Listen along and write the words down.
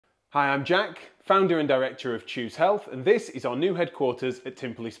Hi, I'm Jack, founder and director of Choose Health, and this is our new headquarters at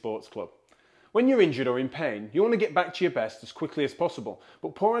Timperley Sports Club. When you're injured or in pain, you want to get back to your best as quickly as possible,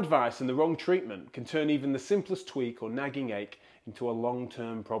 but poor advice and the wrong treatment can turn even the simplest tweak or nagging ache into a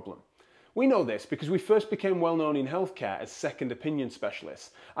long-term problem. We know this because we first became well known in healthcare as second opinion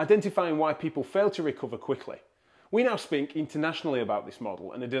specialists, identifying why people fail to recover quickly. We now speak internationally about this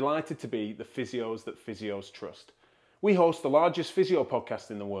model and are delighted to be the physios that physios trust. We host the largest physio podcast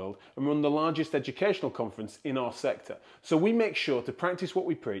in the world and run the largest educational conference in our sector, so we make sure to practice what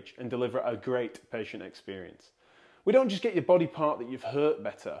we preach and deliver a great patient experience. We don't just get your body part that you've hurt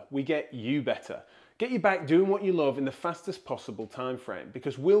better, we get you better. Get you back doing what you love in the fastest possible time frame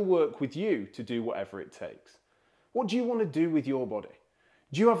because we'll work with you to do whatever it takes. What do you want to do with your body?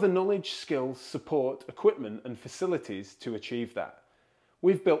 Do you have the knowledge, skills, support, equipment and facilities to achieve that?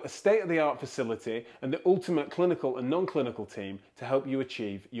 We've built a state-of-the-art facility and the ultimate clinical and non-clinical team to help you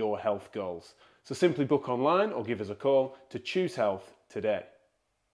achieve your health goals. So simply book online or give us a call to Choose Health today.